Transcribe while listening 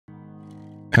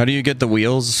How do you get the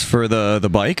wheels for the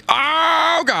bike?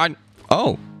 Oh, God.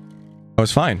 Oh. I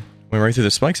was fine. Went right through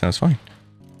the spikes and I was fine.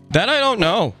 That I don't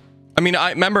know. I mean,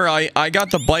 I remember I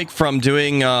got the bike from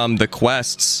doing the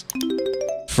quests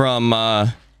from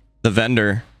the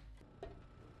vendor.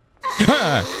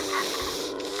 Hello!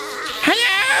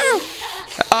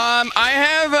 I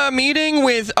have a meeting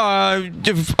with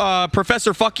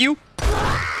Professor Fuck You.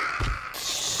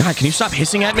 God, can you stop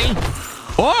hissing at me?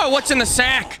 Oh, what's in the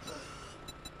sack?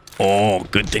 Oh,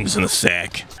 good things in the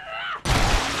sack.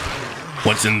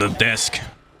 What's in the desk?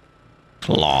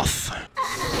 Cloth.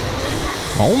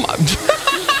 Oh my.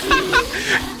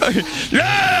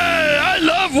 Yeah, I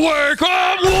love work.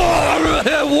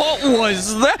 Oh, what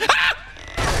was that?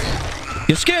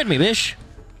 You scared me, bish.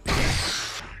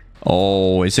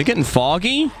 Oh, is it getting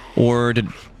foggy? Or did...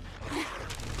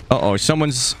 Uh-oh,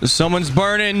 someone's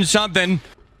burning something.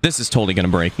 This is totally gonna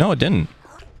break. No, it didn't.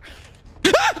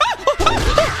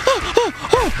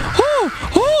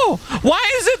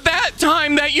 Why is it that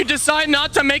time that you decide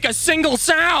not to make a single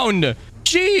sound?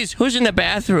 Jeez, who's in the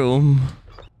bathroom?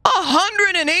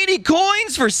 180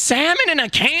 coins for salmon in a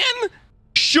can?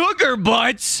 Sugar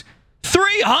butts?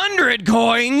 300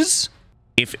 coins?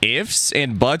 If ifs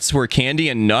and buts were candy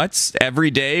and nuts, every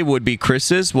day would be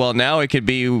Chris's. Well, now it could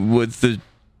be with the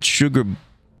sugar.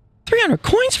 300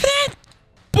 coins for that?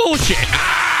 Bullshit.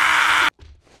 Ah!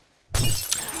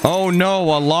 Oh no,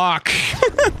 a lock.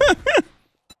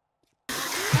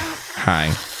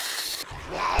 Hi.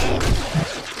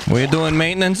 We're doing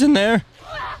maintenance in there?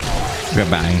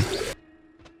 Goodbye.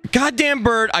 Goddamn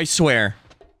bird, I swear.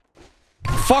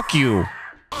 Fuck you.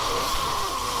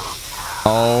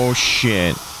 Oh,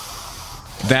 shit.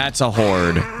 That's a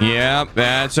horde. Yep,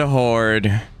 that's a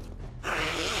horde.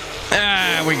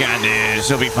 Ah, we got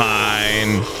this. It'll be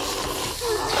fine.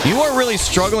 You are really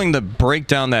struggling to break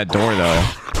down that door, though.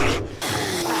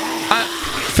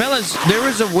 Fellas, there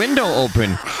is a window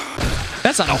open.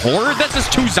 That's not a horde. That's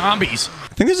just 2 zombies.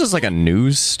 I think this is like a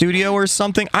news studio or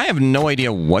something. I have no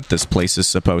idea what this place is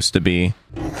supposed to be.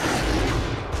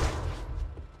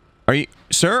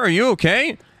 Sir, are you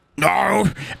okay? No,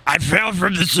 I fell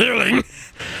from the ceiling.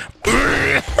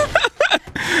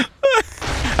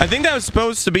 I think that was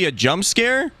supposed to be a jump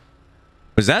scare.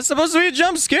 Was that supposed to be a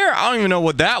jump scare? I don't even know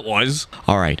what that was.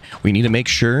 All right, we need to make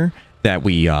sure that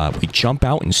we jump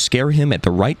out and scare him at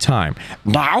the right time.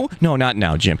 Now? No, not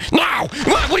now, Jim. Now!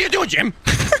 What are you doing, Jim?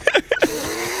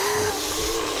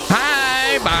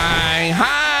 Hi, bye.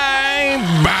 Hi,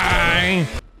 bye.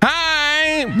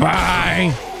 Hi,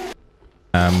 bye.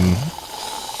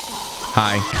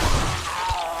 Hi.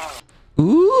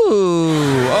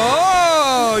 Ooh.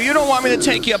 Oh, you don't want me to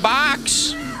take your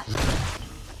box?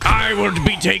 I will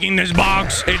be taking this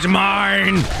box. It's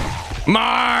mine.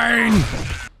 Mine.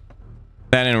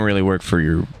 That didn't really work for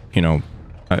your, you know...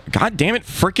 God damn it,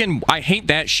 freaking... I hate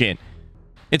that shit.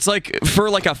 It's like, for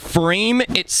like a frame,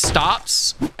 it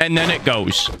stops, and then it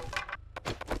goes.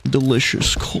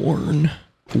 Delicious corn.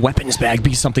 Weapons bag,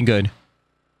 be something good.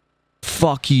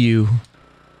 Fuck you.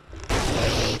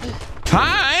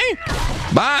 Hi!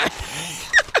 Bye!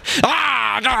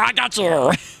 Ah, no, I got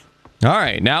you!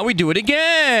 Alright, now we do it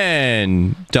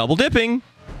again! Double dipping.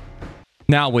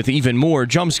 Now with even more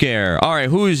jump scare. Alright,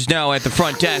 who's now at the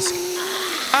front desk?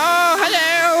 Oh,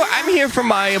 hello! I'm here for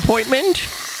my appointment.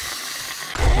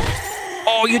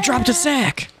 Oh, you dropped a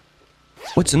sack.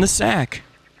 What's in the sack?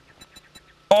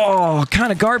 Oh,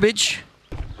 kind of garbage.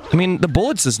 I mean, the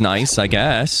bullets is nice, I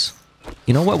guess.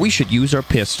 You know what? We should use our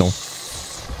pistol.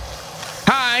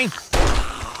 Hi!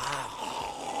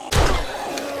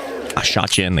 I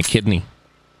shot you in the kidney.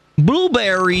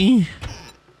 Blueberry!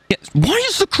 Yes. Why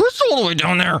is the crystal all the way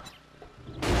down there?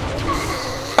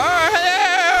 Oh,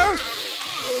 hello!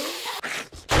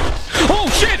 Oh,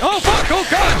 shit! Oh, fuck! Oh,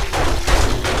 God!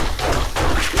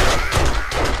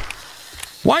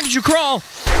 Why did you crawl?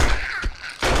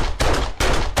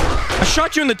 I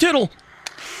shot you in the tittle.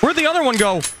 Where'd the other one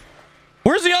go?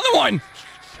 Where's the other one?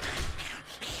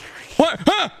 What?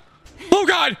 Huh? Oh,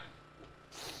 God!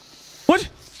 What?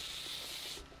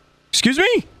 Excuse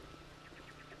me?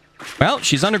 Well,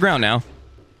 she's underground now.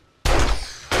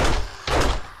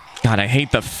 God, I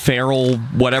hate the feral,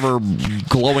 whatever,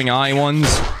 glowing eye ones.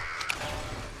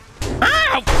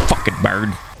 Ow! Fucking bird.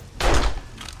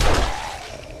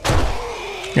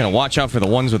 You gotta watch out for the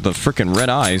ones with the frickin' red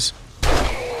eyes.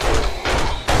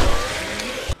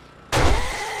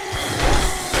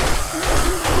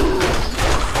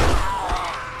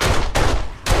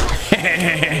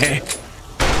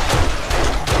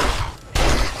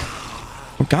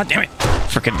 Oh, God damn it.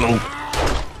 Frickin' little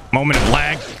moment of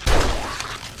lag.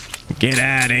 Get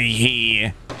out of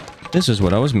here. This is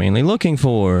what I was mainly looking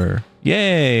for.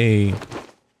 Yay.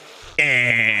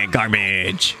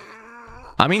 Garbage.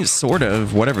 I mean, sort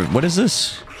of. Whatever. What is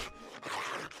this?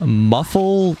 A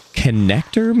muffle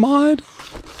connector mod?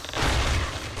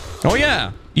 Oh,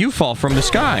 yeah. You fall from the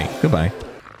sky. Goodbye.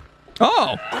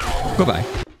 Oh. Goodbye.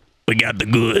 We got the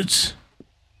goods.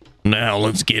 Now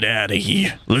let's get out of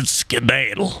here. Let's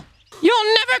skedaddle.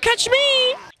 You'll never catch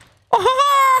me.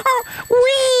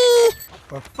 Wee.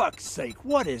 For fuck's sake,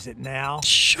 what is it now?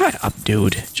 Shut up,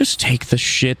 dude. Just take the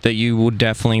shit that you would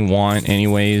definitely want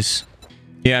anyways.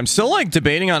 Yeah, I'm still like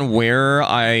debating on where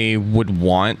I would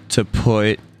want to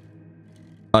put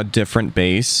a different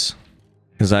base.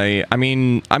 Because I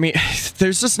mean,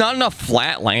 there's just not enough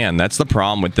flat land. That's the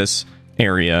problem with this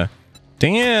area.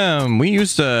 Damn, we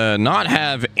used to not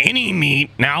have any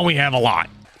meat. Now we have a lot.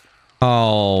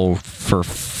 Oh, for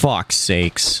fuck's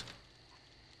sakes.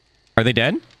 Are they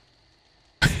dead?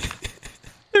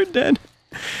 They're dead.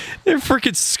 They're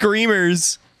freaking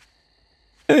screamers.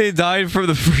 They died from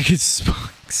the freaking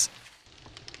spikes.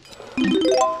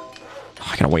 Oh,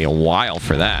 I gotta wait a while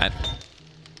for that.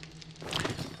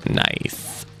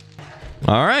 Nice.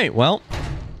 All right, well,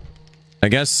 I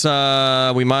guess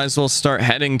we might as well start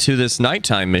heading to this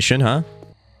nighttime mission, huh?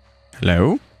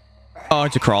 Hello? Oh,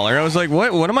 it's a crawler. I was like,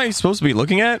 what am I supposed to be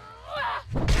looking at?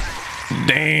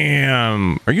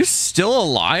 Damn. Are you still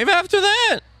alive after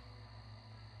that?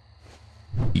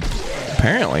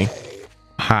 Apparently.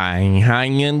 Hi, how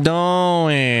you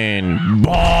doing?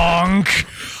 Bonk.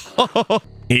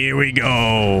 Here we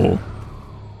go.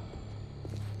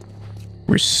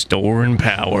 Restoring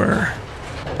power.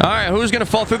 All right, who's gonna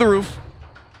fall through the roof?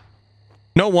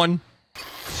 No one.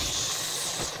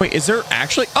 Wait, is there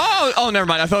actually? Oh, never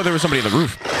mind. I thought there was somebody on the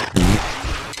roof.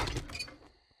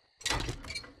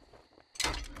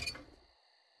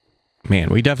 Man,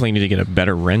 we definitely need to get a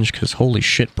better wrench because holy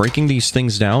shit, breaking these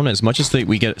things down, as much as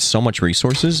we get so much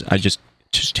resources, it just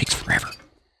takes forever.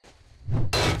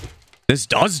 This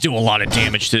does do a lot of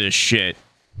damage to this shit.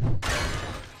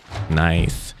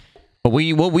 Nice. But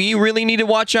what we really need to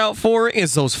watch out for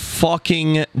is those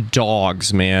fucking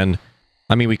dogs, man.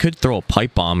 I mean, we could throw a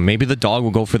pipe bomb. Maybe the dog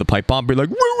will go for the pipe bomb, be like,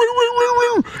 woo, woo, woo, woo,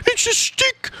 woo. It's a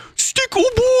stick,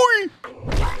 oh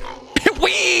boy.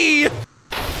 Wee.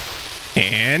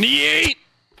 And yeet!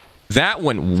 That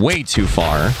went way too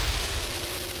far.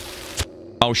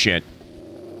 Oh shit.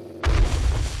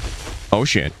 Oh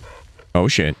shit. Oh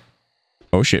shit.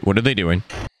 Oh shit. What are they doing?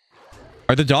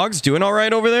 Are the dogs doing all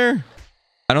right over there?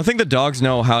 I don't think the dogs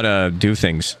know how to do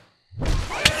things.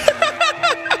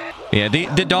 Yeah,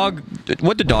 the dog...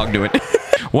 What the dog doing?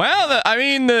 Well, I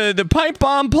mean, the pipe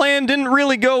bomb plan didn't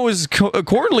really go as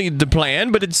accordingly to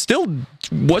plan, but it still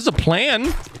was a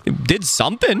plan. It did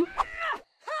something.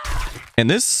 And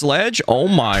this sledge, oh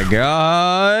my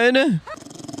god.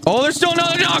 Oh, there's still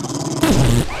another dog.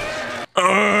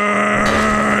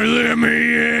 Let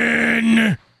me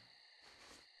in.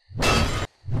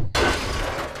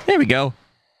 There we go.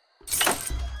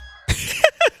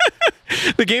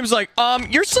 The game's like,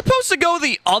 you're supposed to go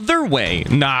the other way.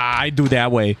 Nah, I do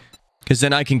that way. Because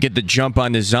then I can get the jump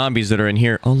on the zombies that are in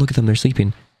here. Oh, look at them. They're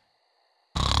sleeping.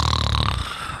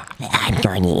 I'm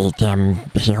going to eat them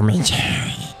humans.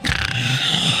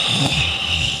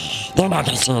 They're not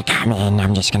going to see it coming.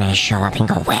 I'm just going to show up and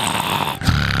go, wah.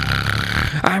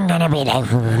 I'm going to be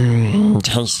like,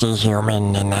 tasty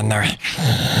human. And then they're...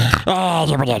 Oh,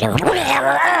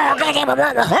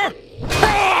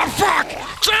 fuck!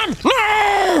 Jim,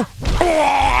 no!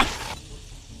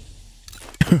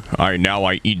 Alright, now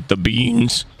I eat the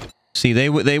beans. See, they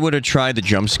would have tried to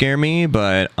jump scare me,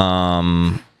 but,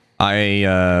 I'm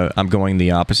going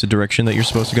the opposite direction that you're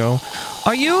supposed to go.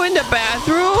 Are you in the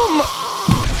bathroom?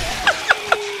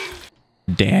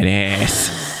 Dead ass.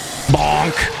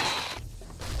 Bonk.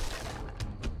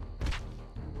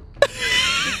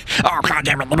 Oh, god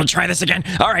damn it. Let me try this again.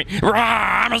 All right.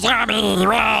 I'm a zombie.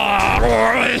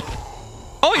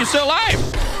 Oh, you're still alive.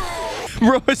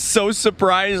 Bro is so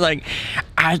surprised. Like,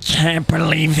 I can't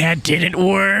believe that didn't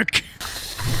work.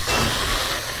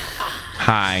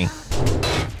 Hi.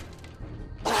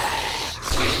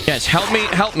 Yes, help me.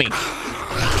 Help me.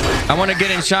 I want to get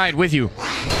inside with you.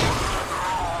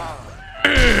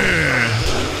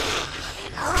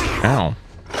 Ow.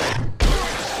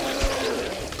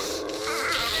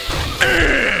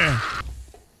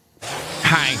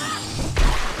 Hi.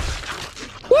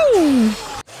 Woo!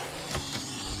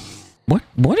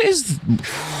 What is...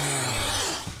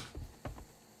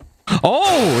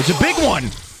 Oh, it's a big one!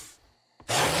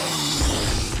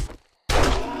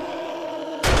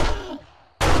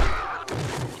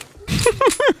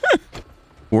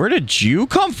 Where did you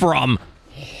come from?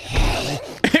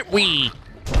 We.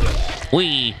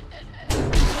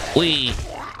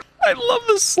 I love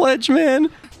the sledge, man.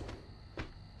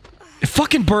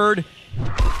 Fucking bird.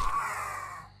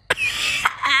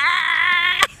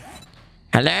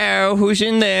 Hello, who's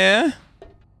in there?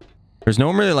 There's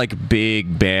normally like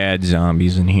big bad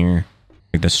zombies in here,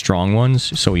 like the strong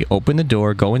ones. So we open the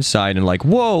door, go inside, and like,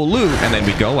 whoa, loot, and then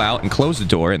we go out and close the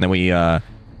door, and then we hi.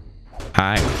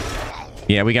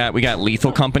 Yeah, we got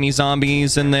Lethal Company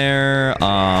zombies in there.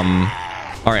 All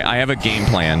right, I have a game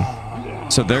plan.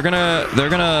 So they're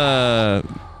gonna,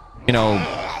 you know,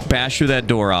 bash through that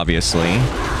door, obviously,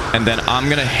 and then I'm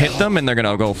gonna hit them, and they're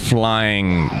gonna go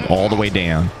flying all the way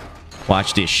down.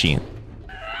 Watch this shit.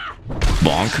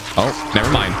 Bonk. Oh, never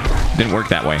mind. Didn't work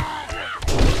that way.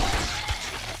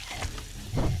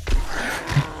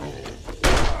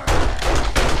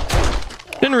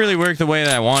 Didn't really work the way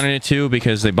that I wanted it to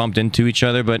because they bumped into each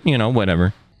other, but, you know,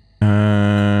 whatever. Ooh.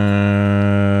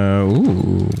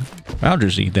 I'll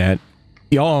just eat that.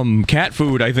 Yum. Cat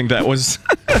food, I think that was.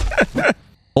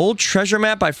 Old treasure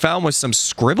map I found with some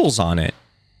scribbles on it.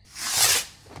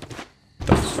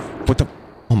 What the...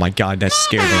 Oh my god, that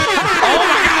scared me. Oh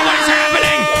my god, what is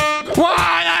happening? What the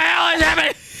hell is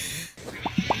happening?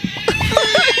 Oh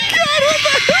my god, what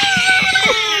the hell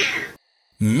is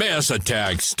happening? Mass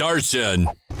attack starts in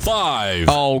 5.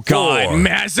 Oh god, 4,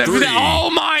 massive. 3, oh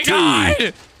my 2,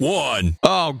 god. 1.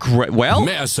 Oh great. Well,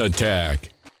 mass attack.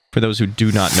 For those who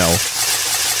do not know.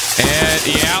 And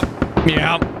yep.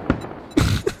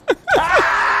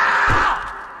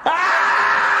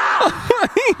 Oh my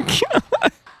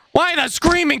god. Why the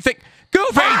screaming thing?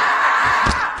 Goofy!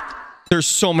 There's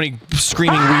so many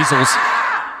screaming weasels.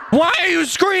 Why are you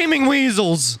screaming,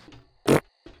 weasels?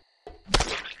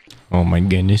 Oh my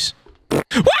goodness.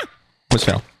 What? What's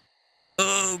fell?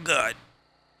 Oh god.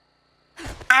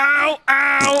 Ow!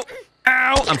 Ow!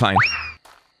 Ow! I'm fine.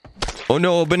 Oh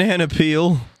no, a banana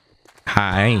peel.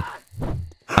 Hi.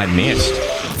 I missed.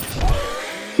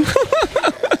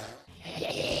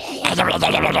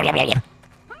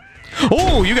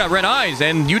 Oh, you got red eyes,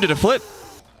 and you did a flip.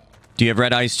 Do you have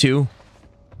red eyes too?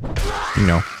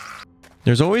 No.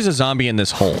 There's always a zombie in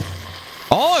this hole.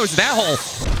 Oh, it was that hole.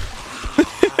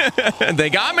 They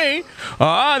got me.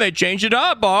 Ah, they changed it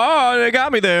up. Oh, they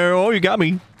got me there. Oh, you got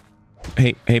me.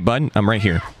 Hey, bud, I'm right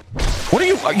here. What are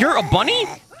you? You're a bunny?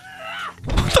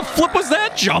 What the flip was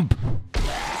that jump?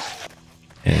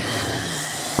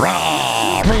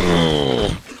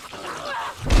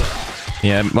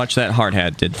 Yeah, much that hard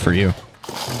hat did for you.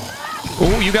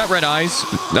 Oh, you got red eyes.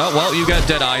 Oh, well, you got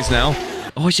dead eyes now.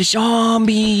 Oh, it's a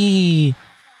zombie.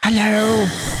 Hello.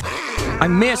 I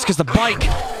missed because the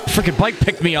freaking bike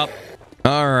picked me up.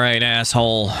 All right,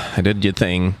 asshole. I did your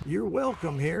thing. You're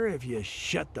welcome here if you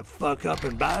shut the fuck up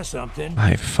and buy something.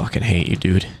 I fucking hate you,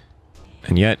 dude.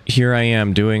 And yet, here I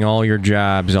am doing all your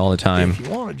jobs all the time. If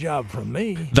you want a job from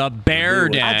me... The Bear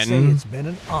Den. I'd say it's been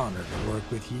an honor to work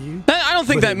with you. I don't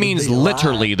think that means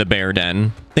literally the Bear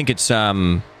Den. I think it's a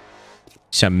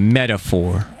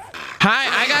metaphor.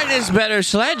 Hi, I got this better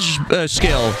sledge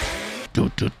skill.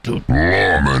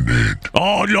 Lemonade.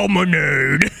 Oh,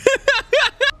 lemonade.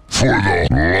 For the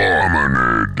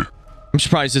lemonade. I'm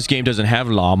surprised this game doesn't have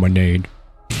lemonade.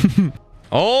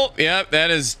 Oh, yeah, that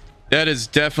is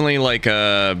definitely like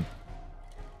a...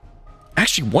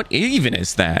 Actually, what even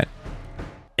is that?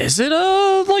 Is it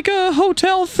like a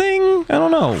hotel thing? I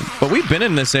don't know. But we've been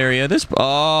in this area.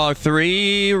 Oh,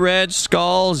 3 red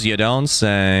skulls. You don't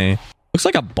say. Looks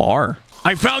like a bar.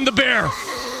 I found the bear.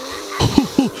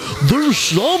 There's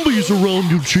zombies around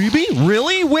you, Chibi.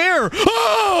 Really? Where?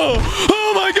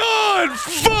 Oh my god!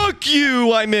 Fuck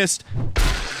you! I missed.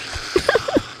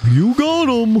 You got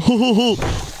him.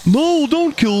 No,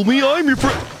 don't kill me. I'm your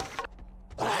friend.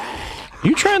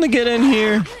 You trying to get in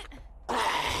here?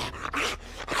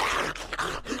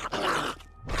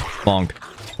 Bonk.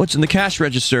 What's in the cash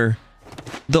register?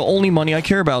 The only money I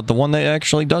care about. The one that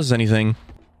actually does anything.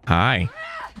 Hi.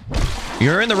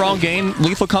 You're in the wrong game.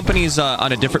 Lethal Company's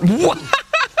on a different... What?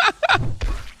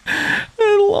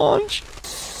 Launch.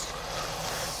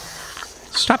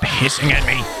 Stop hissing at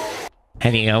me.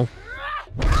 Hello.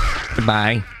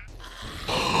 Goodbye.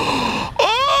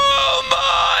 Oh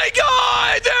my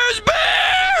god! There's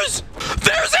bears!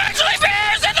 There's actually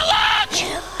bears in the launch!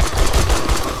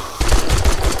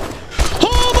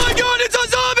 Oh my god, it's a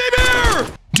zombie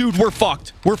bear! Dude, we're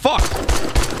fucked. We're fucked.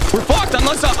 We're fucked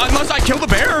unless I kill the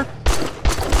bear.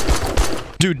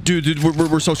 Dude,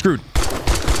 we're so screwed.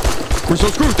 We're so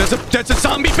screwed. That's a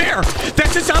zombie bear.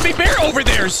 That's a zombie bear over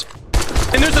there's.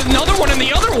 And there's another one in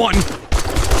the other one.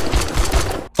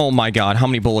 Oh my god, how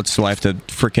many bullets do I have to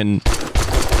freaking...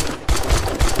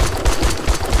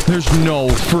 There's no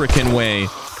freaking way.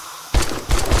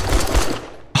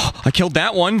 I killed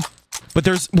that one. But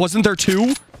wasn't there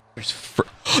two?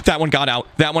 That one got out.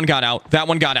 That one got out. That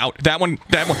one got out. That one.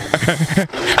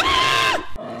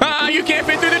 Ah, you can't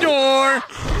fit through the door.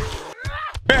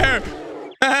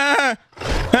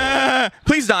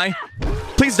 Please die.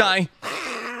 Please die.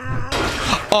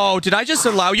 Oh, did I just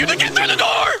allow you to get through the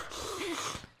door?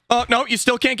 Oh, no, you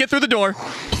still can't get through the door.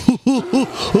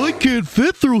 I can't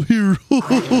fit through here.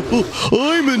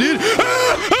 I'm an idiot.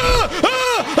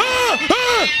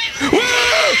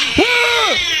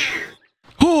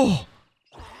 Oh.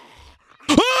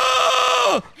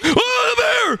 Ah! Oh, the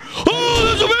bear! Oh,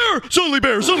 there's a bear! Suddenly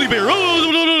bear! Suddenly bear!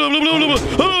 Oh,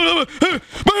 bear!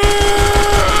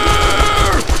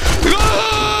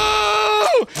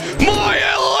 Oh! My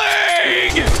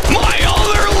leg! My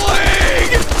other leg!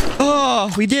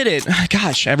 Oh, we did it.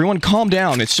 Gosh, everyone calm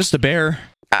down. It's just a bear.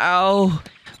 Ow.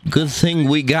 Good thing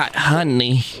we got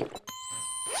honey.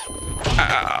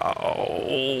 Ow.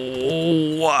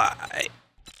 Why?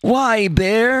 Why,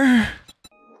 bear?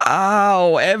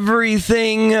 Ow,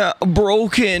 everything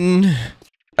broken.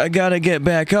 I gotta get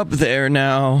back up there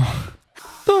now.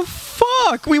 The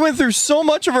fuck? We went through so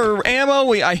much of our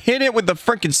ammo. I hit it with the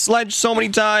freaking sledge so many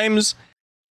times.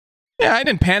 Yeah, I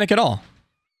didn't panic at all.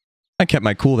 I kept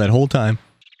my cool that whole time.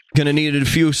 Gonna need a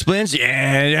few splints?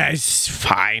 Yeah, that's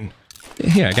fine.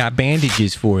 Here, I got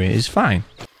bandages for it. It's fine.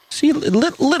 See, a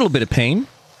little bit of pain.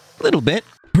 Little bit.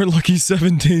 We're lucky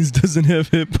 7 days doesn't have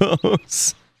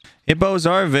hippos. Hippos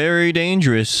are very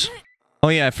dangerous. Oh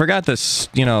yeah, I forgot this,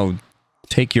 you know,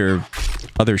 take your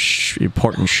other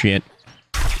important shit.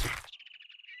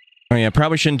 Oh yeah, I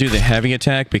probably shouldn't do the heavy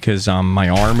attack because my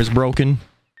arm is broken.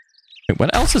 Wait,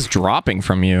 what else is dropping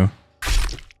from you?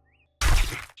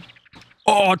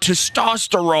 Oh,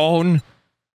 testosterone.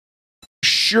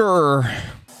 Sure.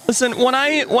 Listen, when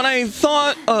I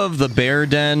thought of the bear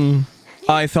den,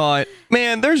 I thought,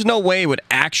 man, there's no way it would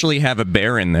actually have a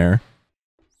bear in there.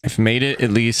 I've made it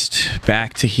at least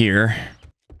back to here.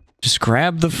 Just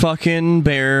grab the fucking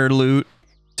bear loot.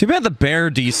 Too bad the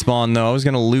bear despawned, though. I was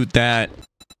gonna loot that.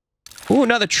 Ooh,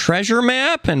 another treasure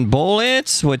map and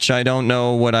bullets, which I don't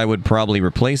know what I would probably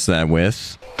replace that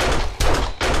with.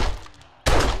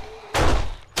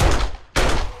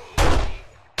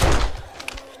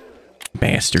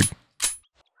 Bastard.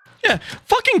 Yeah,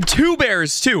 fucking 2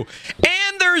 bears, too.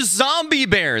 And there's zombie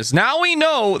bears. Now we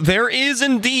know there is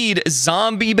indeed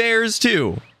zombie bears,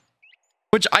 too.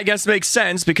 Which I guess makes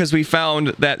sense because we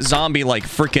found that zombie, like,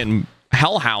 freaking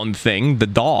hellhound thing, the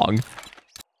dog.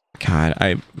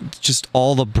 God, just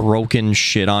all the broken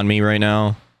shit on me right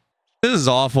now. This is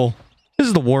awful. This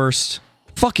is the worst.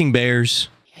 Fucking bears.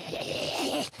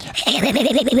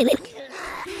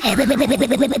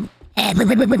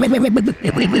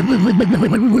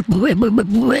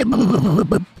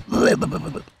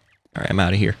 Alright, I'm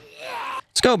out of here.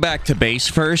 Let's go back to base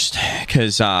first,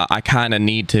 because I kind of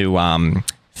need to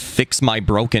fix my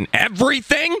broken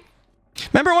everything.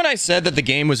 Remember when I said that the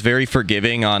game was very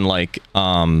forgiving on, like,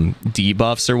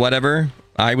 debuffs or whatever?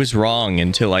 I was wrong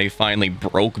until I finally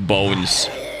broke bones.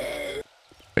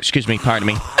 Excuse me, pardon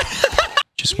me.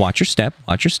 Just watch your step,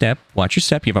 watch your step, watch your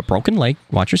step. You have a broken leg,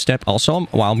 watch your step. Also,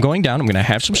 while I'm going down, I'm going to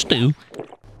have some stew.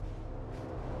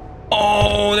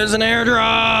 Oh, there's an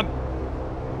airdrop.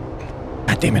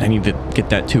 God damn it, I need to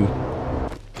get that too.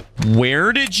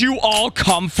 Where did you all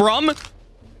come from?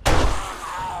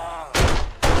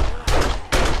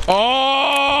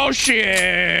 Oh,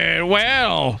 shit.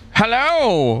 Well,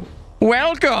 hello.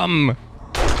 Welcome.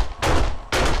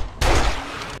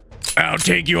 I'll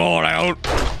take you all out.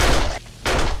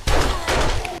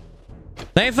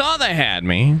 They thought they had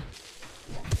me.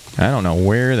 I don't know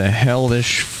where the hell this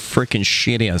freaking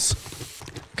shit is.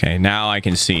 Okay, now I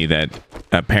can see that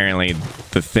apparently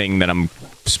the thing that I'm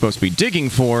supposed to be digging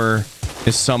for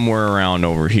is somewhere around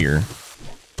over here.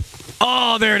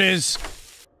 Oh, there it is.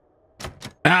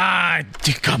 Ah,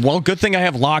 well, good thing I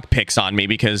have lockpicks on me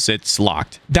because it's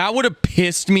locked. That would have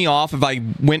pissed me off if I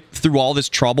went through all this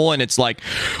trouble and it's like,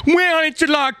 well, it's a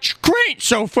locked crate,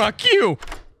 so fuck you.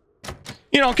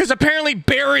 You know, because apparently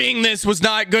burying this was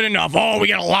not good enough. Oh, we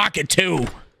gotta lock it too.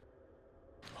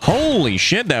 Holy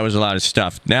shit, that was a lot of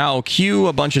stuff. Now, cue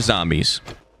a bunch of zombies.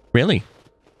 Really?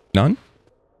 None?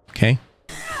 Okay.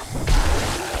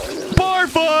 Bar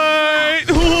fight!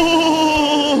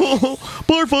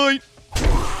 Bar fight!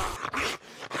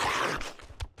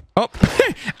 Oh,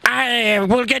 I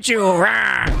will get you.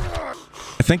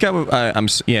 I think I'm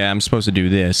supposed to do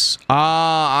this.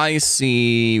 Ah, I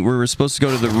see. We're supposed to go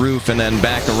to the roof and then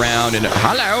back around and...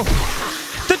 Hello!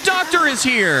 The doctor is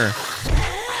here!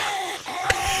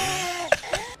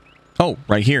 Oh,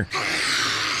 right here.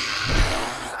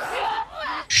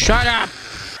 Shut up.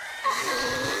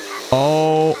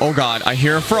 Oh God. I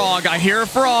hear a frog. I hear a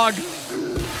frog.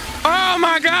 Oh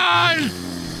my God.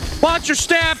 Watch your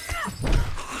step.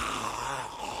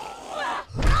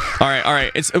 All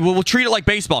right. We'll treat it like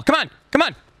baseball. Come on.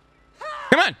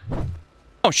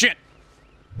 Oh shit.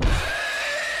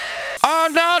 Oh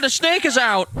no, the snake is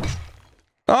out.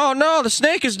 Oh no, the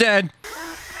snake is dead.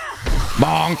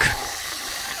 Bonk.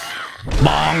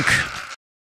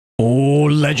 Oh,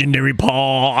 legendary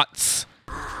pots.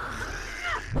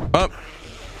 Oh,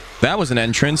 that was an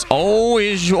entrance. Oh,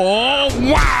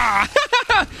 wow.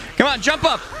 Come on, jump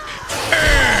up.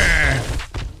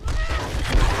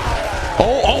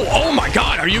 Oh my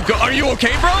God. Are you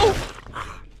okay, bro?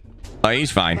 Oh,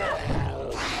 he's fine.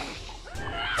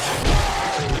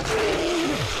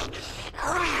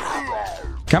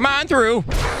 Come on through.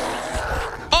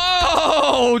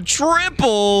 Oh,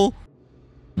 triple.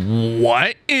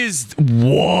 What?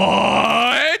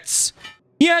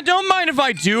 Yeah, don't mind if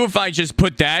I do, if I just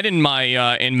put that in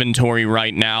my inventory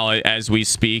right now as we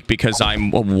speak, because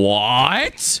I'm...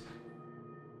 What?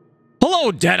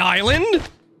 Hello, Dead Island.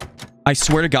 I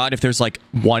swear to God, if there's like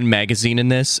one magazine in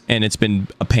this and it's been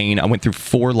a pain, I went through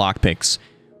 4 lockpicks.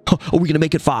 Are we going to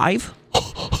make it 5?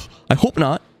 I hope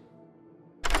not.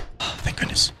 Oh, thank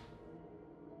goodness.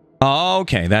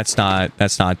 Okay, that's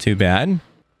not too bad.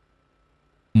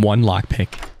 1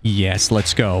 lockpick. Yes,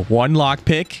 let's go. 1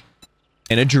 lockpick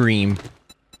and a dream.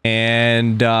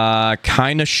 And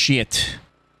kind of shit.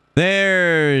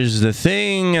 There's the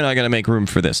thing, and I gotta make room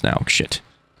for this now. Shit.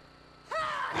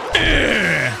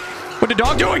 What the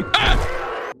dog doing?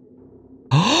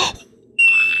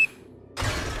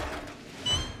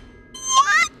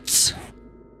 What?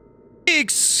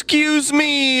 Excuse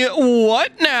me,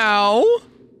 what now?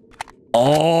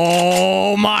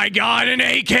 Oh my God, an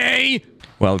AK!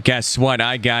 Well, guess what?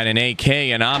 I got an AK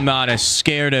and I'm not as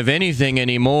scared of anything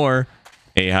anymore.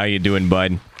 Hey, how you doing,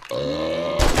 bud?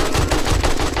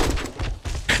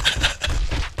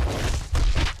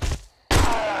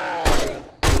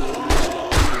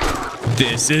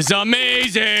 This is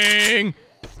amazing!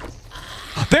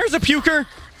 There's a puker!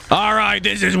 Alright,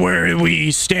 this is where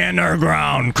we stand our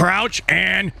ground. Crouch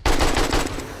and...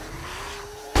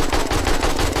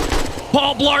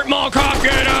 Paul Blart Mall Cop,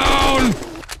 get down!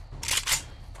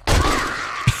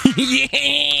 Yeah!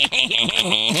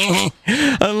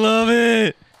 I love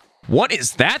it! What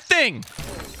is that thing?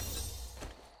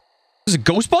 Is it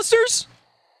Ghostbusters?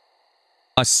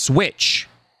 A switch.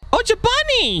 Oh, it's a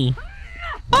bunny!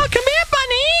 Oh, come here,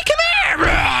 bunny! Come here!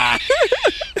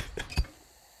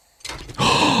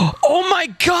 Oh my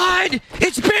God!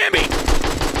 It's Bambi!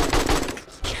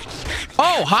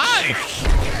 Oh, hi!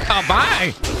 Oh,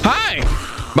 bye! Hi!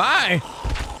 Bye!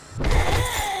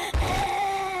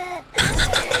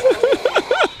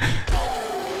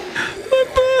 What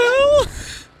the hell?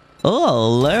 Oh,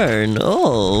 learn.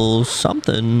 Oh,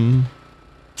 something.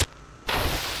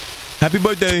 Happy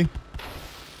birthday!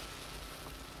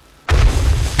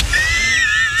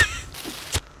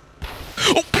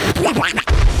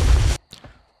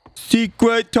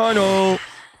 Secret tunnel.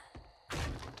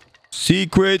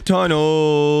 Secret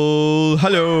tunnel.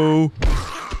 Hello.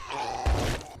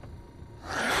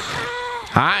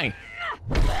 Hi.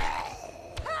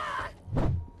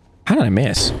 How did I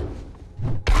miss?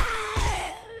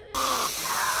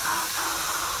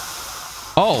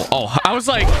 Oh, I was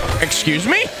like, excuse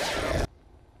me?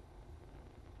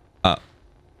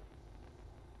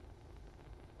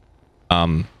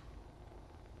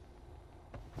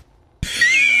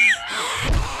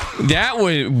 That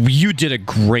was... You did a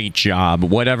great job.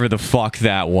 Whatever the fuck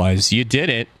that was. You did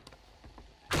it.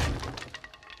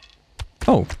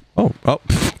 Oh,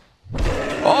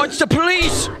 it's the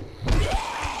police!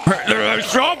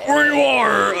 Stop where you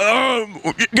are!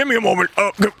 Give me a moment.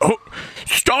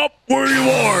 Stop where you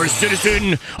are,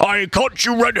 citizen! I caught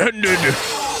you red-handed!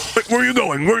 Where are you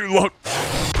going? Where are you...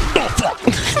 Oh, fuck!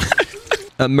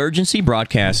 Emergency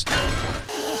broadcast.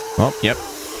 Oh, yep.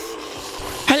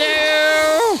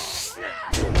 Hello!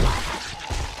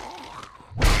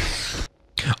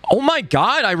 Oh my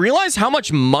God, I realize how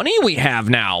much money we have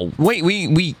now.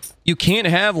 Wait, you can't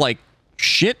have, like,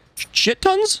 shit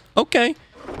tons? Okay.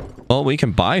 Well, we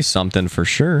can buy something for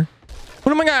sure.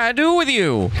 What am I gonna do with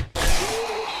you?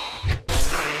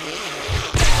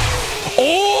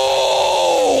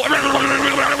 Oh!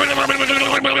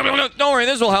 Don't worry,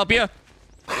 this will help you.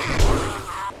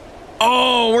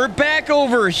 Oh, we're back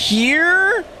over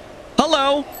here?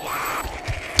 Hello.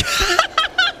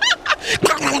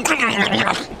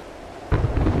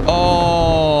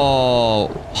 Oh,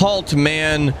 halt,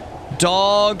 man.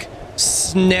 Dog,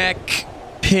 snack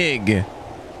pig.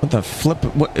 What the flip?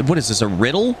 What is this? A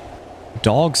riddle?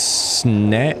 Dog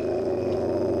snack.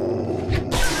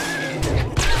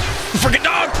 Freaking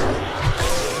dog!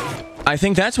 I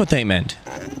think that's what they meant.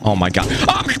 Oh my god.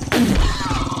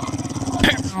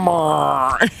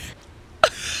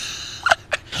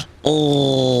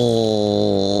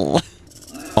 Oh.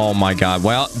 Oh my god.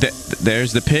 Well,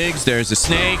 there's the pigs, there's the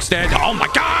snakes, oh my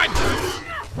god!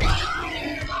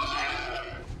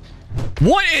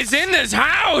 What is in this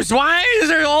house? Why is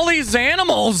there all these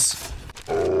animals?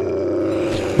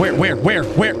 Where?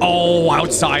 Oh,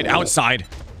 outside. There's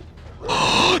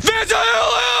a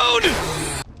hellhound!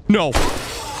 No.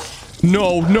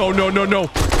 No.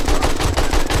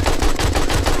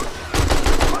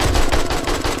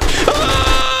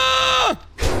 Ah!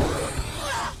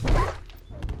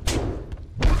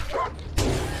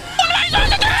 What am I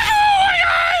supposed to do? Oh my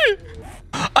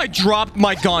god! I dropped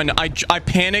my gun. I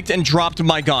panicked and dropped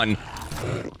my gun.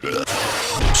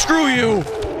 Screw you!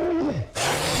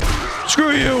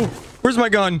 Screw you! Where's my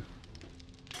gun?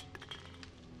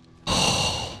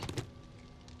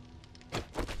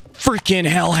 Freaking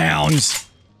hellhounds!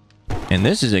 And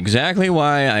this is exactly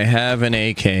why I have an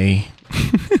AK.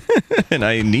 And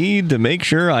I need to make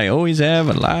sure I always have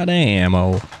a lot of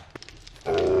ammo.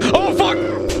 Oh, fuck!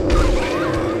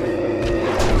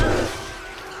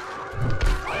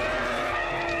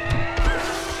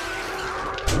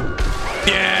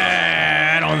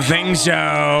 Yeah, I don't think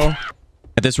so.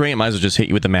 At this rate, I might as well just hit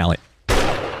you with the mallet.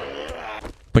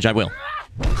 Which I will.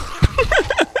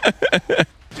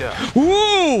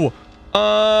 Woo!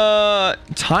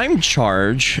 Time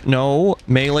charge. No.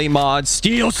 Melee mod.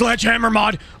 Steel sledgehammer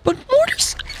mod. But mortar...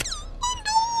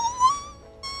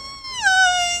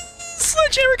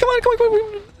 Sledgehammer, come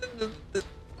on.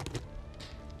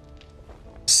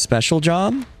 Special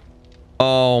job?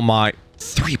 Oh my...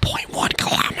 3.1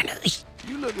 kilometers.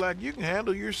 You look like you can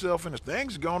handle yourself, and the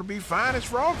thing's gonna be fine as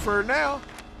frog fur now.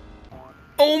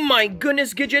 Oh my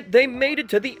goodness, Gidget, they made it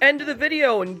to the end of the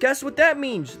video, and guess what that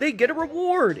means? They get a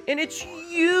reward, and it's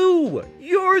you!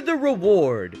 You're the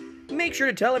reward! Make sure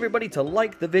to tell everybody to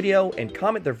like the video and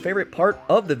comment their favorite part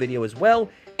of the video as well,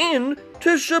 and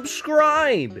to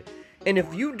subscribe! And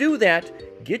if you do that,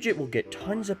 Gidget will get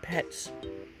tons of pets.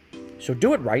 So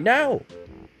do it right now!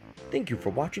 Thank you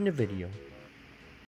for watching the video.